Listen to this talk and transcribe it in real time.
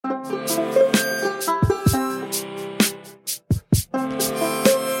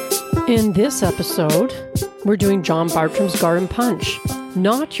In this episode, we're doing John Bartram's Garden Punch.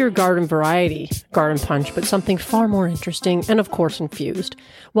 Not your garden variety garden punch, but something far more interesting and, of course, infused.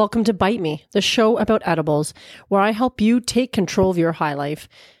 Welcome to Bite Me, the show about edibles, where I help you take control of your high life.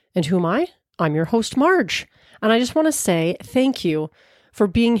 And who am I? I'm your host, Marge. And I just want to say thank you for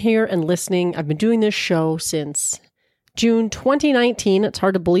being here and listening. I've been doing this show since June 2019. It's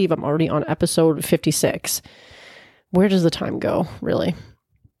hard to believe I'm already on episode 56. Where does the time go, really?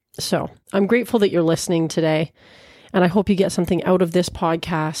 So I'm grateful that you're listening today, and I hope you get something out of this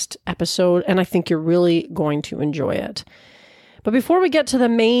podcast episode, and I think you're really going to enjoy it. But before we get to the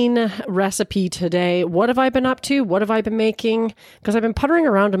main recipe today, what have I been up to? What have I been making? Because I've been puttering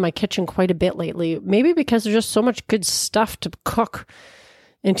around in my kitchen quite a bit lately, maybe because there's just so much good stuff to cook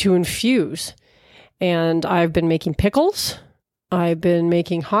and to infuse. And I've been making pickles, I've been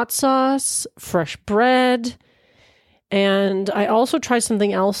making hot sauce, fresh bread, and I also tried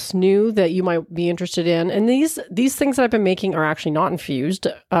something else new that you might be interested in. And these things that I've been making are actually not infused.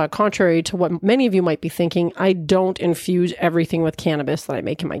 Contrary to what many of you might be thinking, I don't infuse everything with cannabis that I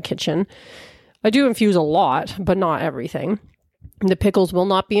make in my kitchen. I do infuse a lot, but not everything. The pickles will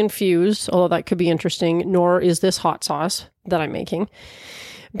not be infused, although that could be interesting, nor is this hot sauce that I'm making.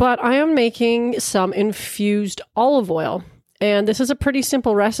 But I am making some infused olive oil. And this is a pretty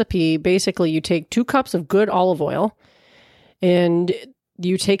simple recipe. Basically, you take 2 cups of good olive oil, and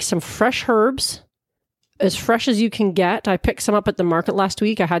you take some fresh herbs, as fresh as you can get. I picked some up at the market last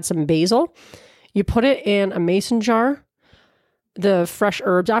week. I had some basil. You put it in a mason jar, the fresh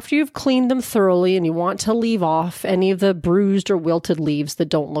herbs, after you've cleaned them thoroughly and you want to leave off any of the bruised or wilted leaves that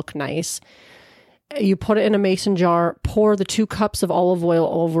don't look nice. You put it in a mason jar, pour the 2 cups of olive oil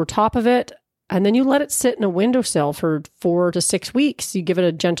over top of it, and then you let it sit in a windowsill for 4 to 6 weeks. You give it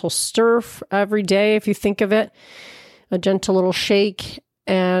a gentle stir every day if you think of it. A gentle little shake,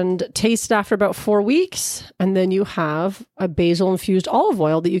 and taste it after about 4 weeks. And then you have a basil infused olive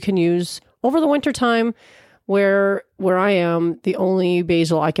oil that you can use over the winter time, where I am, the only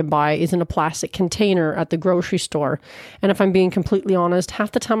basil I can buy is in a plastic container at the grocery store. And if I'm being completely honest,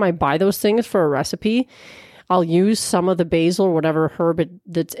 half the time I buy those things for a recipe, I'll use some of the basil or whatever herb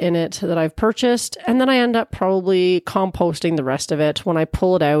that's in it that I've purchased, and then I end up probably composting the rest of it when I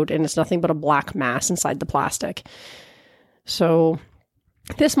pull it out, and it's nothing but a black mass inside the plastic. So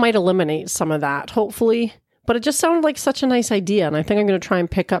this might eliminate some of that, hopefully, but it just sounded like such a nice idea. And I think I'm going to try and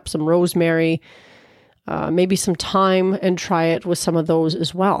pick up some rosemary, maybe some thyme, and try it with some of those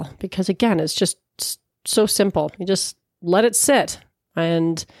as well. Because again, it's just so simple. You just let it sit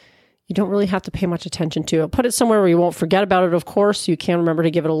and you don't really have to pay much attention to it. Put it somewhere where you won't forget about it, of course. You can remember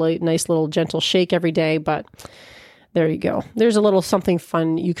to give it a nice little gentle shake every day, but there you go. There's a little something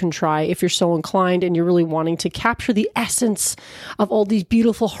fun you can try if you're so inclined and you're really wanting to capture the essence of all these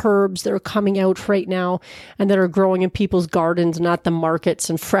beautiful herbs that are coming out right now and that are growing in people's gardens and at the markets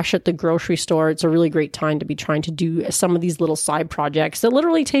and fresh at the grocery store. It's a really great time to be trying to do some of these little side projects that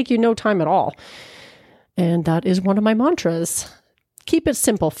literally take you no time at all. And that is one of my mantras. Keep it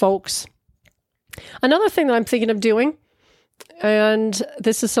simple, folks. Another thing that I'm thinking of doing, and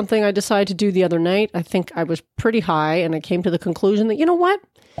this is something I decided to do the other night. I think I was pretty high and I came to the conclusion that, you know what?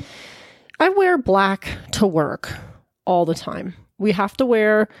 I wear black to work all the time. We have to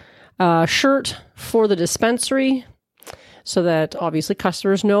wear a shirt for the dispensary so that obviously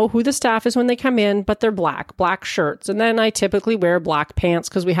customers know who the staff is when they come in, but they're black shirts. And then I typically wear black pants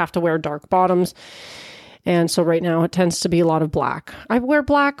because we have to wear dark bottoms. And so right now it tends to be a lot of black. I wear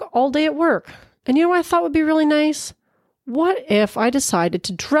black all day at work. And you know what I thought would be really nice? What if I decided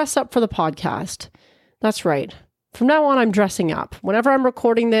to dress up for the podcast? That's right. From now on, I'm dressing up. Whenever I'm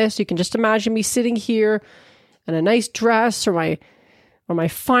recording this, you can just imagine me sitting here in a nice dress or my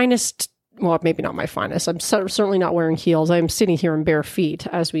finest, well, maybe not my finest. I'm certainly not wearing heels. I'm sitting here in bare feet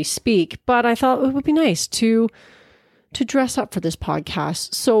as we speak. But I thought it would be nice to dress up for this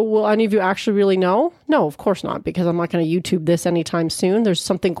podcast. So will any of you actually really know? No, of course not, because I'm not going to YouTube this anytime soon. There's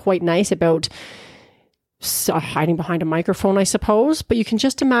something quite nice about hiding behind a microphone, I suppose, but you can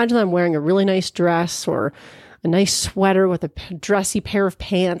just imagine I'm wearing a really nice dress or a nice sweater with a dressy pair of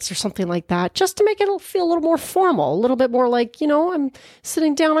pants or something like that, just to make it feel a little more formal, a little bit more like, I'm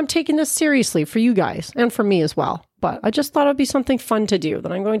sitting down, I'm taking this seriously for you guys and for me as well. But I just thought it'd be something fun to do,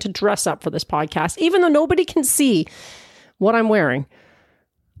 that I'm going to dress up for this podcast, even though nobody can see what I'm wearing.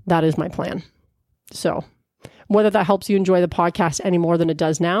 That is my plan. So whether that helps you enjoy the podcast any more than it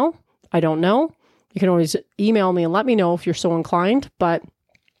does now, I don't know. You can always email me and let me know if you're so inclined, but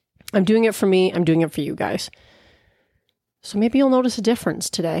I'm doing it for me. I'm doing it for you guys. So maybe you'll notice a difference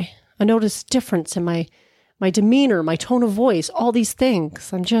today. I noticed a difference in my my demeanor, my tone of voice, all these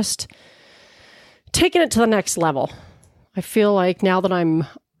things. I'm just taking it to the next level. I feel like now that I'm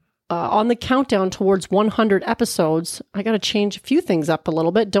on the countdown towards 100 episodes, I got to change a few things up a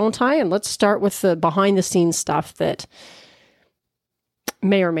little bit, don't I? And let's start with the behind the scenes stuff that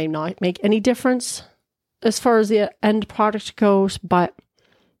may or may not make any difference as far as the end product goes, but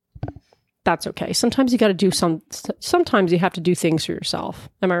that's okay. Sometimes you got to do sometimes you have to do things for yourself.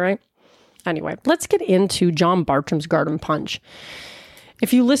 Am I right? Anyway, let's get into John Bartram's Garden Punch.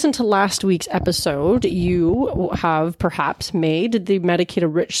 If you listened to last week's episode, you have perhaps made the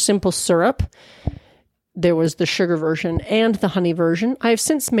medicated rich simple syrup. There was the sugar version and the honey version. I have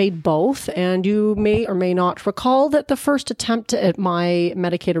since made both, and you may or may not recall that the first attempt at my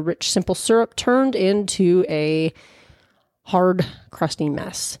medicated rich simple syrup turned into a hard, crusty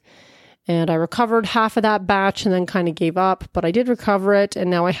mess. And I recovered half of that batch and then kind of gave up, but I did recover it. And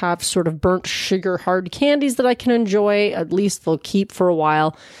now I have sort of burnt sugar hard candies that I can enjoy. At least they'll keep for a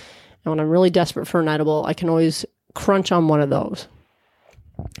while. And when I'm really desperate for an edible, I can always crunch on one of those.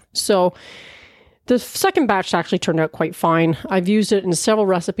 So the second batch actually turned out quite fine. I've used it in several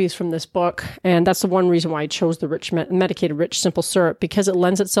recipes from this book. And that's the one reason why I chose the medicated rich simple syrup, because it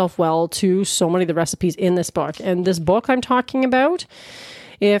lends itself well to so many of the recipes in this book. And this book I'm talking about,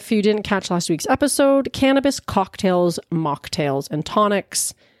 if you didn't catch last week's episode, Cannabis, Cocktails, Mocktails, and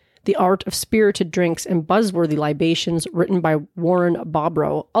Tonics, The Art of Spirited Drinks and Buzzworthy Libations, written by Warren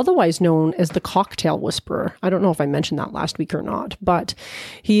Bobrow, otherwise known as the Cocktail Whisperer. I don't know if I mentioned that last week or not, but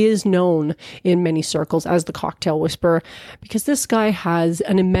he is known in many circles as the Cocktail Whisperer because this guy has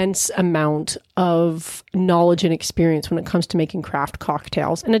an immense amount of knowledge and experience when it comes to making craft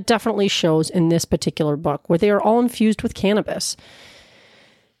cocktails, and it definitely shows in this particular book where they are all infused with cannabis.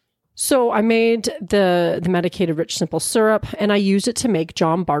 So I made the medicated rich simple syrup, and I used it to make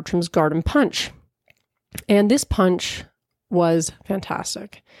John Bartram's Garden Punch. And this punch was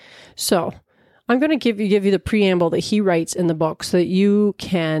fantastic. So I'm going to give you the preamble that he writes in the book so that you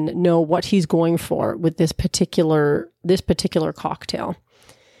can know what he's going for with this particular cocktail.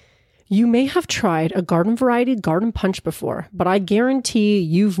 You may have tried a garden variety garden punch before, but I guarantee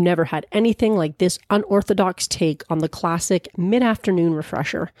you've never had anything like this unorthodox take on the classic mid-afternoon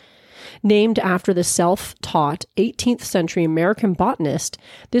refresher. Named after the self-taught 18th century American botanist,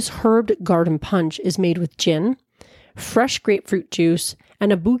 this herbed garden punch is made with gin, fresh grapefruit juice,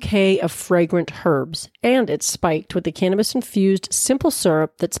 and a bouquet of fragrant herbs, and it's spiked with the cannabis-infused simple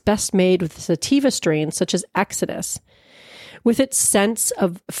syrup that's best made with sativa strains such as Exodus. With its scents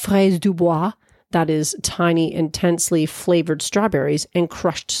of fraises du bois, that is, tiny, intensely flavored strawberries and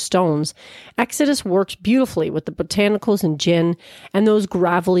crushed stones, Exodus works beautifully with the botanicals in gin, and those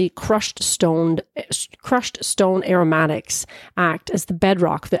gravelly, crushed stone aromatics act as the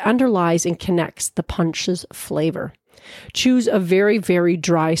bedrock that underlies and connects the punch's flavor. Choose a very, very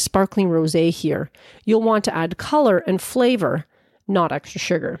dry, sparkling rosé here. You'll want to add color and flavor, not extra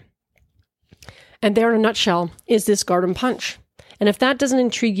sugar. And there in a nutshell is this garden punch. And if that doesn't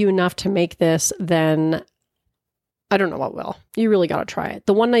intrigue you enough to make this, then I don't know what will. You really got to try it.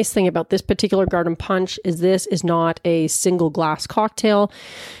 The one nice thing about this particular garden punch is this is not a single glass cocktail.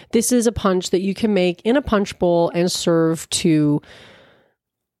 This is a punch that you can make in a punch bowl and serve to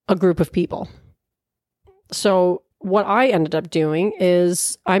a group of people. So what I ended up doing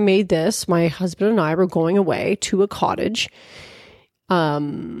is I made this. My husband and I were going away to a cottage,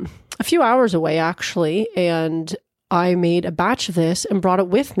 a few hours away actually, and I made a batch of this and brought it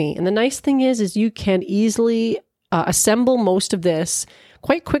with me. And the nice thing is you can easily assemble most of this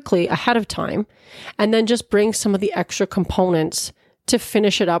quite quickly ahead of time, and then just bring some of the extra components to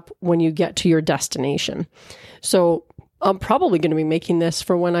finish it up when you get to your destination. So I'm probably going to be making this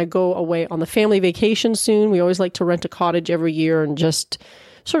for when I go away on the family vacation soon. We always like to rent a cottage every year and just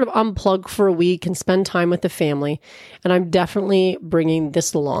sort of unplug for a week and spend time with the family. And I'm definitely bringing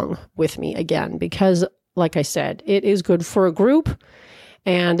this along with me again because, like I said, it is good for a group,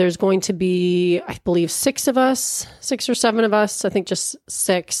 and there's going to be, I believe, 6 or 7 of us, I think just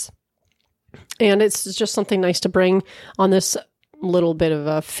 6. And it's just something nice to bring on this little bit of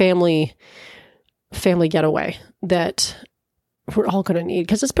a family getaway that we're all going to need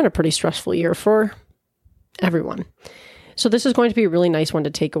because it's been a pretty stressful year for everyone. So this is going to be a really nice one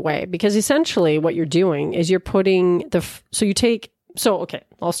to take away because essentially what you're doing is you're putting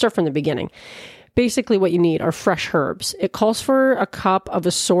I'll start from the beginning. Basically, what you need are fresh herbs. It calls for a cup of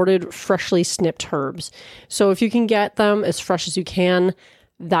assorted, freshly snipped herbs. So if you can get them as fresh as you can,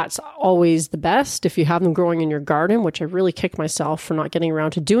 that's always the best. If you have them growing in your garden, which I really kicked myself for not getting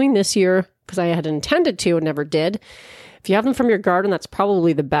around to doing this year because I had intended to and never did. If you have them from your garden, that's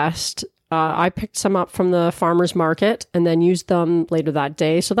probably the best I picked some up from the farmer's market and then used them later that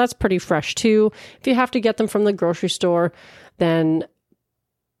day. So that's pretty fresh too. If you have to get them from the grocery store, then,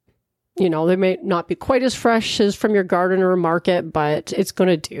 they may not be quite as fresh as from your garden or market, but it's going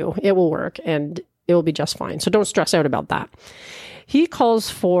to do. It will work and it will be just fine. So don't stress out about that. He calls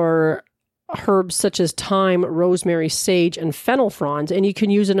for herbs such as thyme, rosemary, sage, and fennel fronds, and you can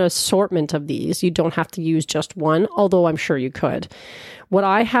use an assortment of these. You don't have to use just one, although I'm sure you could. What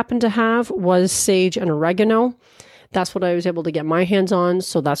I happened to have was sage and oregano. That's what I was able to get my hands on,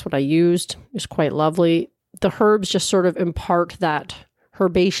 so that's what I used. It was quite lovely. The herbs just sort of impart that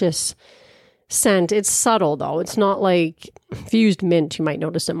herbaceous scent. It's subtle, though. It's not like if you used mint, you might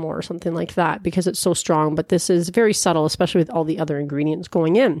notice it more or something like that because it's so strong, but this is very subtle, especially with all the other ingredients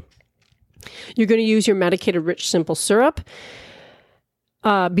going in. You're going to use your medicated rich simple syrup.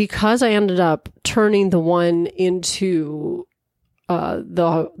 Because I ended up turning the one into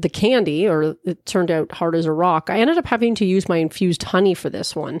the candy, or it turned out hard as a rock, I ended up having to use my infused honey for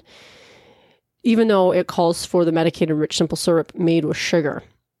this one, even though it calls for the medicated rich simple syrup made with sugar.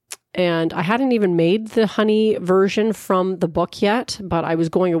 And I hadn't even made the honey version from the book yet, but I was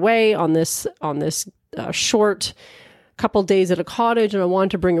going away on this short couple days at a cottage and I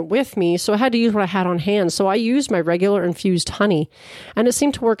wanted to bring it with me. So I had to use what I had on hand. So I used my regular infused honey and it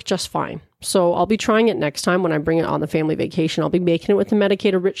seemed to work just fine. So I'll be trying it next time when I bring it on the family vacation. I'll be making it with the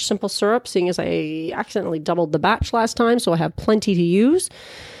medicated rich simple syrup, seeing as I accidentally doubled the batch last time. So I have plenty to use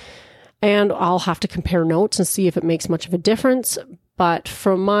and I'll have to compare notes and see if it makes much of a difference. But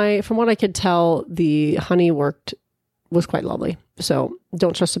from what I could tell, the honey was quite lovely. So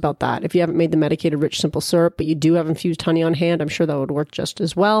don't stress about that. If you haven't made the medicated rich simple syrup, but you do have infused honey on hand, I'm sure that would work just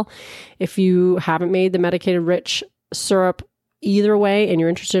as well. If you haven't made the medicated rich syrup either way and you're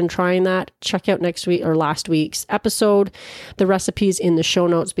interested in trying that, check out next week or last week's episode. The recipe's in the show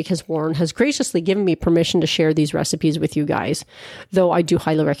notes because Warren has graciously given me permission to share these recipes with you guys, though I do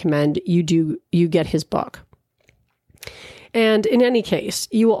highly recommend you get his book. And in any case,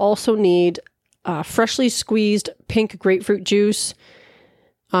 you will also need freshly squeezed pink grapefruit juice.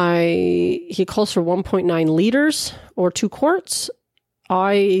 He calls for 1.9 liters or 2 quarts.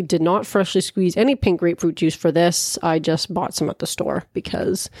 I did not freshly squeeze any pink grapefruit juice for this. I just bought some at the store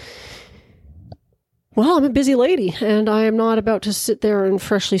because, well, I'm a busy lady and I am not about to sit there and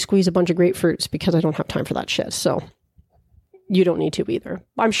freshly squeeze a bunch of grapefruits because I don't have time for that shit. So you don't need to either.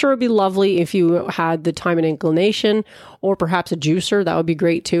 I'm sure it'd be lovely if you had the time and inclination, or perhaps a juicer. That would be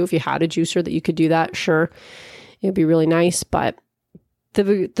great too. If you had a juicer that you could do that, sure, it'd be really nice. But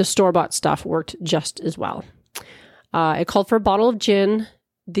the store-bought stuff worked just as well. It called for a bottle of gin,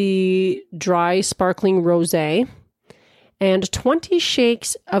 the dry sparkling rosé, and 20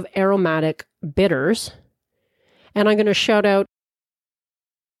 shakes of aromatic bitters. And I'm going to shout out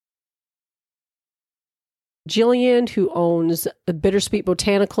Jillian, who owns the Bittersweet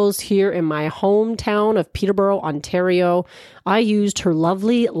Botanicals here in my hometown of Peterborough, Ontario. I used her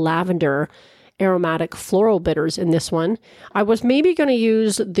lovely lavender aromatic floral bitters in this one. I was maybe going to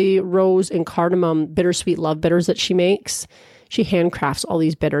use the rose and cardamom bittersweet love bitters that she makes. She handcrafts all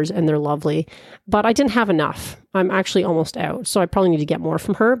these bitters and they're lovely, but I didn't have enough. I'm actually almost out, so I probably need to get more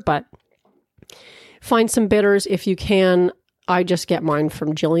from her, but find some bitters if you can. I just get mine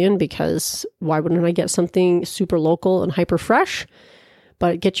from Jillian because why wouldn't I get something super local and hyper fresh?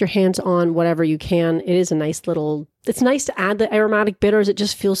 But get your hands on whatever you can. It is a nice it's nice to add the aromatic bitters. It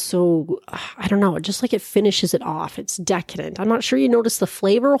just feels so, I don't know, just like it finishes it off. It's decadent. I'm not sure you notice the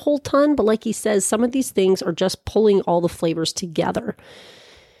flavor a whole ton, but like he says, some of these things are just pulling all the flavors together.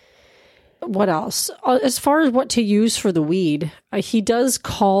 What else? As far as what to use for the weed, he does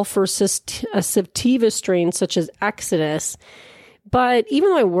call for a sativa strain such as Exodus. But even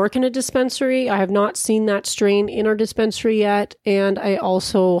though I work in a dispensary, I have not seen that strain in our dispensary yet. And I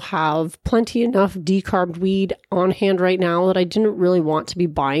also have plenty enough decarbed weed on hand right now that I didn't really want to be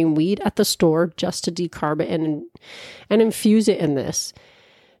buying weed at the store just to decarb it and infuse it in this.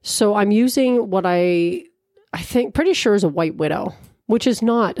 So I'm using what I think pretty sure is a White Widow, which is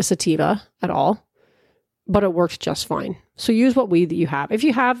not a sativa at all, but it works just fine. So use what weed that you have. If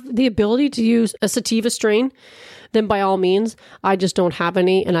you have the ability to use a sativa strain, then by all means. I just don't have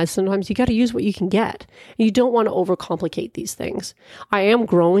any, and sometimes you got to use what you can get. And you don't want to overcomplicate these things. I am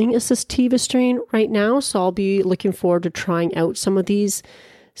growing a sativa strain right now, so I'll be looking forward to trying out some of these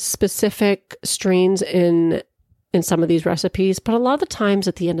specific strains in some of these recipes. But a lot of the times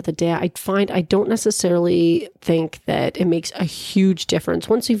at the end of the day, I find I don't necessarily think that it makes a huge difference.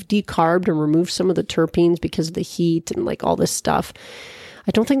 Once you've decarbed and removed some of the terpenes because of the heat and like all this stuff,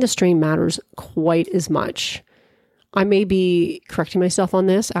 I don't think the strain matters quite as much. I may be correcting myself on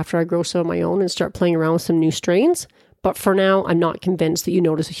this after I grow some of my own and start playing around with some new strains. But for now, I'm not convinced that you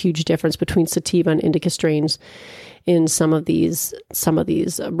notice a huge difference between sativa and indica strains in some of these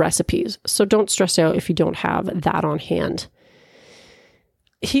recipes. So don't stress out if you don't have that on hand.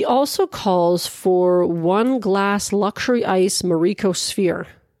 He also calls for 1 glass luxury ice Mariko Sphere.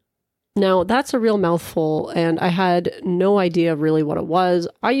 Now, that's a real mouthful, and I had no idea really what it was.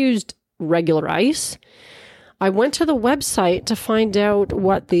 I used regular ice. I went to the website to find out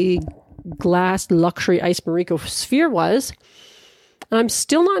what the glass luxury ice Mariko Sphere was, and I'm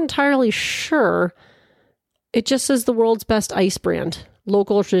still not entirely sure. It just says the world's best ice brand.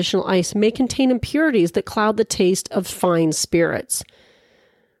 Local traditional ice may contain impurities that cloud the taste of fine spirits.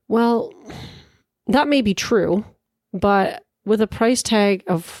 Well, that may be true, but with a price tag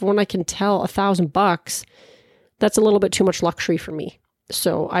of, when I can tell, $1,000, that's a little bit too much luxury for me.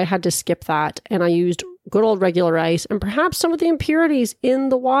 So I had to skip that, and I used good old regular ice, and perhaps some of the impurities in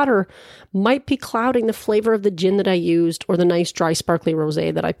the water might be clouding the flavor of the gin that I used, or the nice dry sparkly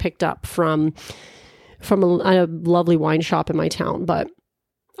rosé that I picked up from a lovely wine shop in my town. But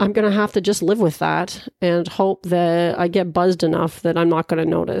I'm going to have to just live with that and hope that I get buzzed enough that I'm not going to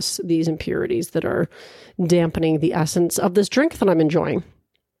notice these impurities that are dampening the essence of this drink that I'm enjoying.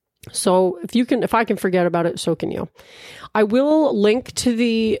 So if I can forget about it, so can you. I will link to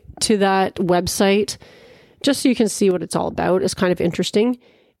that website just so you can see what it's all about. It's kind of interesting.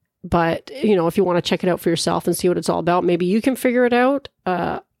 But, if you want to check it out for yourself and see what it's all about, maybe you can figure it out.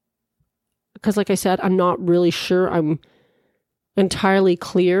 Because like I said, I'm not really sure I'm entirely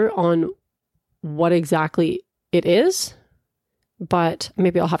clear on what exactly it is. But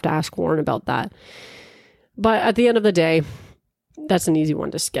maybe I'll have to ask Warren about that. But at the end of the day, that's an easy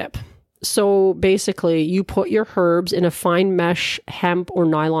one to skip. So basically, you put your herbs in a fine mesh hemp or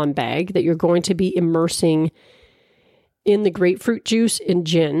nylon bag that you're going to be immersing in the grapefruit juice and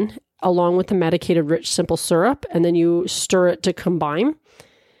gin, along with the medicated rich simple syrup, and then you stir it to combine.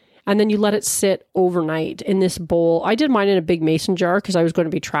 And then you let it sit overnight in this bowl. I did mine in a big mason jar because I was going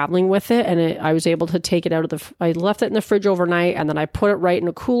to be traveling with it, and I was able to take it out of I left it in the fridge overnight, and then I put it right in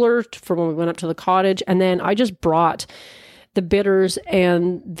a cooler for when we went up to the cottage, and then I just brought the bitters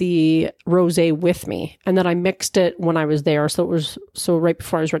and the rosé with me. And then I mixed it when I was there. So right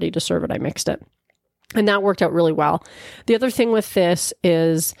before I was ready to serve it, I mixed it. And that worked out really well. The other thing with this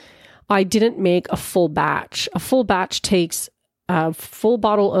is I didn't make a full batch. A full batch takes a full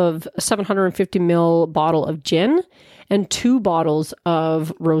bottle of 750 ml bottle of gin and 2 bottles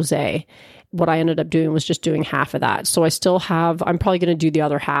of rosé. What I ended up doing was just doing half of that. So I'm probably going to do the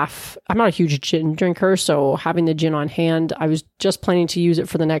other half. I'm not a huge gin drinker, so having the gin on hand, I was just planning to use it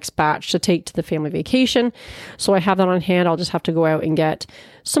for the next batch to take to the family vacation. So I have that on hand. I'll just have to go out and get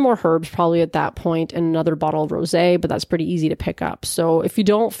some more herbs probably at that point and another bottle of rosé, but that's pretty easy to pick up. So if you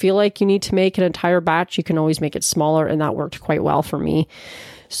don't feel like you need to make an entire batch, you can always make it smaller, and that worked quite well for me.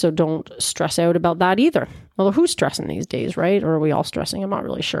 So don't stress out about that either. Although who's stressing these days, right? Or are we all stressing? I'm not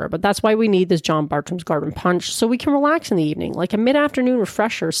really sure. But that's why we need this John Bartram's Garden Punch, so we can relax in the evening. Like a mid-afternoon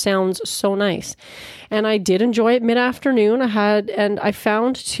refresher sounds so nice. And I did enjoy it mid-afternoon. I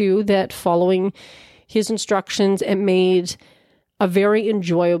found too that following his instructions, it made a very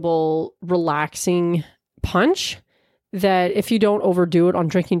enjoyable, relaxing punch that if you don't overdo it on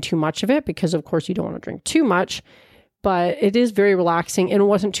drinking too much of it, because of course you don't want to drink too much, but it is very relaxing and it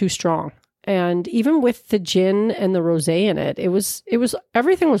wasn't too strong. And even with the gin and the rosé in it, it was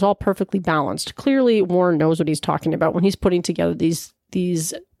everything was all perfectly balanced. Clearly, Warren knows what he's talking about when he's putting together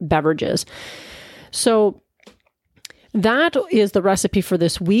these beverages. So that is the recipe for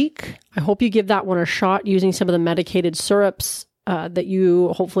this week. I hope you give that one a shot using some of the medicated syrups that you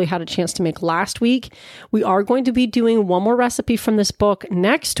hopefully had a chance to make last week. We are going to be doing one more recipe from this book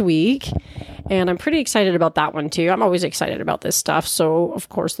next week, and I'm pretty excited about that one too. I'm always excited about this stuff, so of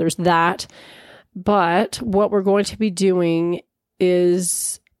course there's that. But what we're going to be doing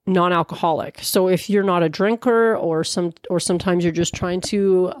is non-alcoholic. So if you're not a drinker or sometimes you're just trying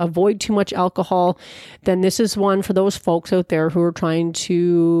to avoid too much alcohol, then this is one for those folks out there who are trying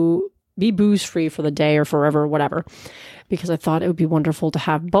to be booze free for the day or forever, whatever, because I thought it would be wonderful to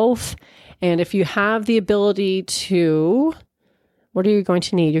have both. And if you have the ability to, what are you going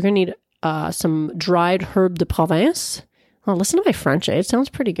to need? You're going to need some dried herbe de Provence. Oh, listen to my French. It sounds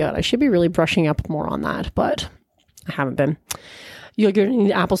pretty good. I should be really brushing up more on that, but I haven't been. You're going to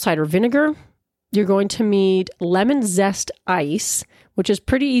need apple cider vinegar. You're going to need lemon zest ice, which is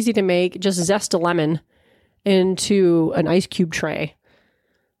pretty easy to make. Just zest a lemon into an ice cube tray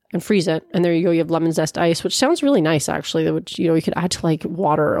and freeze it. And there you go. You have lemon zest ice, which sounds really nice, actually. Which, you could add to like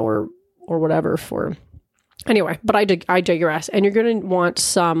water or whatever for Anyway, but I digress. And you're going to want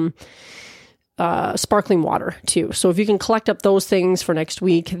some sparkling water too. So if you can collect up those things for next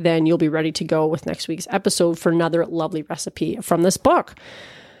week, then you'll be ready to go with next week's episode for another lovely recipe from this book.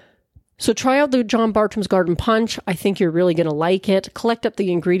 So try out the John Bartram's Garden Punch. I think you're really going to like it. Collect up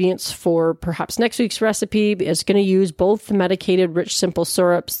the ingredients for perhaps next week's recipe. It's going to use both the medicated rich simple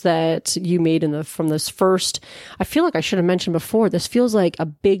syrups that you made from this first. I feel like I should have mentioned before, this feels like a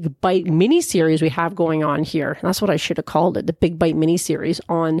Big Bite mini series we have going on here. That's what I should have called it, the Big Bite mini series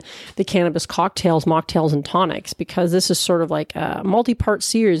on the cannabis cocktails, mocktails, and tonics, because this is sort of like a multi-part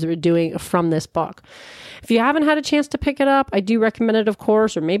series that we're doing from this book. If you haven't had a chance to pick it up, I do recommend it, of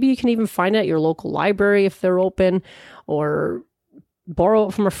course, or maybe you can even find it at your local library if they're open, or borrow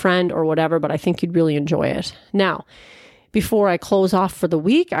it from a friend or whatever, but I think you'd really enjoy it. Now, before I close off for the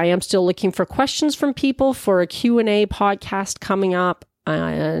week, I am still looking for questions from people for a Q&A podcast coming up.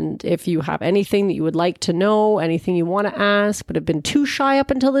 And if you have anything that you would like to know, anything you want to ask, but have been too shy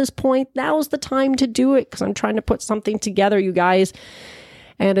up until this point, now's the time to do it, because I'm trying to put something together, you guys.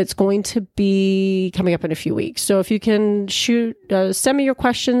 And it's going to be coming up in a few weeks. So if you can send me your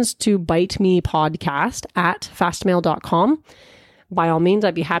questions to bitemepodcast@fastmail.com. By all means,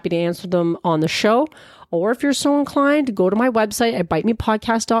 I'd be happy to answer them on the show. Or if you're so inclined, go to my website at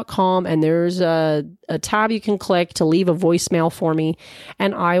bitemepodcast.com, and there's a tab you can click to leave a voicemail for me.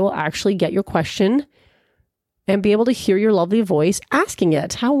 And I will actually get your question and be able to hear your lovely voice asking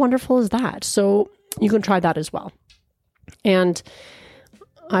it. How wonderful is that? So you can try that as well. And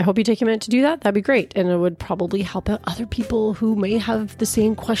I hope you take a minute to do that. That'd be great. And it would probably help out other people who may have the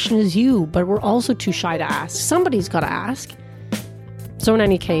same question as you, but we're also too shy to ask. Somebody's got to ask. So in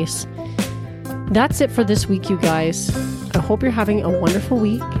any case, that's it for this week, you guys. I hope you're having a wonderful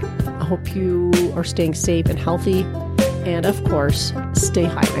week. I hope you are staying safe and healthy. And of course, stay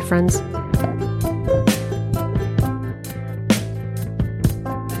high, my friends.